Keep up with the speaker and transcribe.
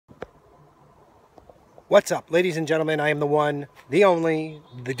What's up, ladies and gentlemen? I am the one, the only,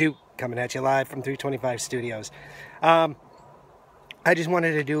 the Duke, coming at you live from 325 Studios. I just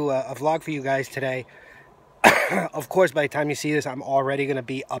wanted to do a vlog for you guys today. Of course, by the time you see this, I'm already going to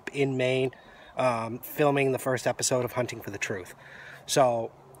be up in Maine, filming the first episode of Hunting for the Truth.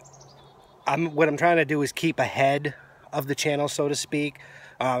 So, what I'm trying to do is keep ahead of the channel, so to speak.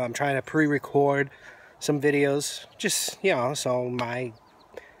 I'm trying to pre-record some videos, just, so my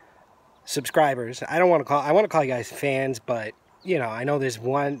subscribers, I want to call you guys fans, but I know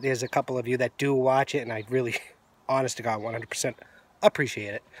there's a couple of you that do watch it, and I really, honest to God, 100%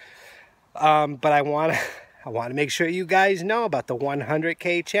 appreciate it. But I want to make sure you guys know about the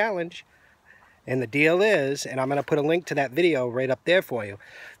 100K challenge. And the deal is, and I'm going to put a link to that video right up there for you.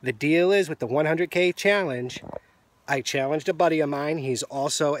 The deal is, with the 100K challenge, I challenged a buddy of mine. He's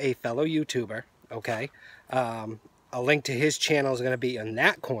also a fellow YouTuber, okay? A link to his channel is going to be in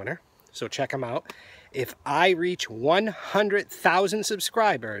that corner. So check them out. If I reach 100,000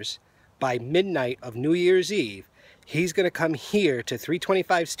 subscribers by midnight of New Year's Eve, he's going to come here to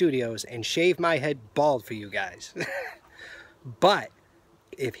 325 Studios and shave my head bald for you guys. But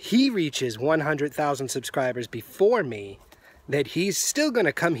if he reaches 100,000 subscribers before me, that he's still going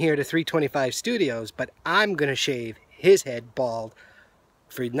to come here to 325 Studios, but I'm going to shave his head bald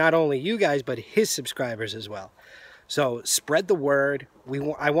for not only you guys, but his subscribers as well. So spread the word.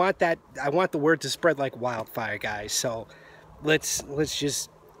 I want the word to spread like wildfire, guys. So let's just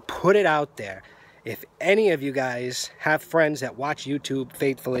put it out there. If any of you guys have friends that watch YouTube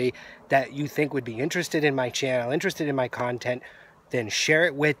faithfully that you think would be interested in my channel, interested in my content, then share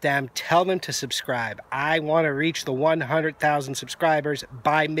it with them. Tell them to subscribe. I want to reach the 100,000 subscribers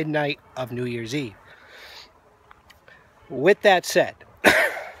by midnight of New Year's Eve. With that said,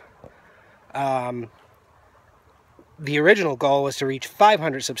 the original goal was to reach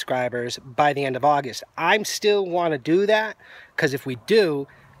 500 subscribers by the end of August. I still want to do that, because if we do,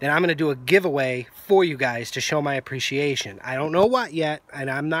 then I'm going to do a giveaway for you guys to show my appreciation. I don't know what yet, and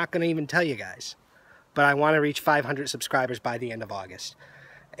I'm not going to even tell you guys. But I want to reach 500 subscribers by the end of August.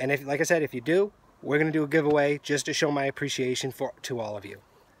 And if, like I said, if you do, we're going to do a giveaway just to show my appreciation to all of you.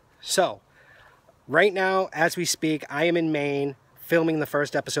 So, right now, as we speak, I am in Maine filming the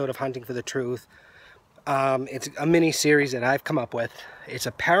first episode of Hunting for the Truth. It's a mini-series that I've come up with. It's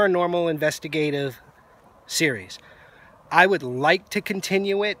a paranormal investigative series. I would like to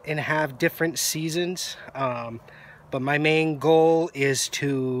continue it and have different seasons, but my main goal is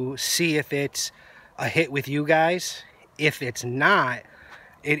to see if it's a hit with you guys. If it's not,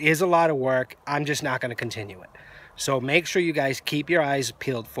 it is a lot of work. I'm just not going to continue it. So make sure you guys keep your eyes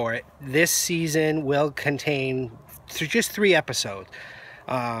peeled for it. This season will contain just 3 episodes.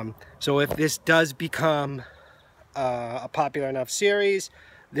 So if this does become a popular enough series,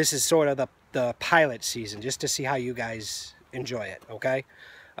 this is sort of the pilot season, just to see how you guys enjoy it, okay?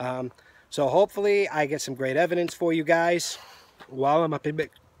 So hopefully I get some great evidence for you guys while I'm up in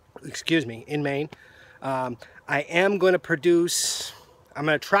Maine. I am going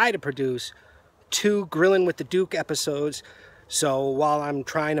to try to produce 2 Grilling with the Duke episodes. So while I'm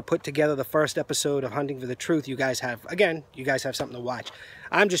trying to put together the first episode of Hunting for the Truth, you guys have something to watch.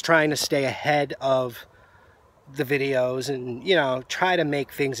 I'm just trying to stay ahead of the videos and, try to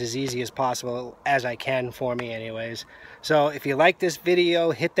make things as easy as possible as I can for me anyways. So if you like this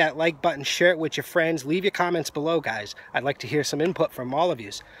video, hit that like button, share it with your friends, leave your comments below, guys. I'd like to hear some input from all of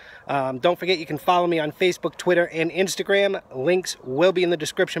you. Don't forget, you can follow me on Facebook, Twitter, and Instagram. Links will be in the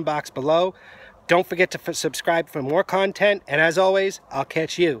description box below. Don't forget to subscribe for more content, and as always, I'll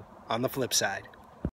catch you on the flip side.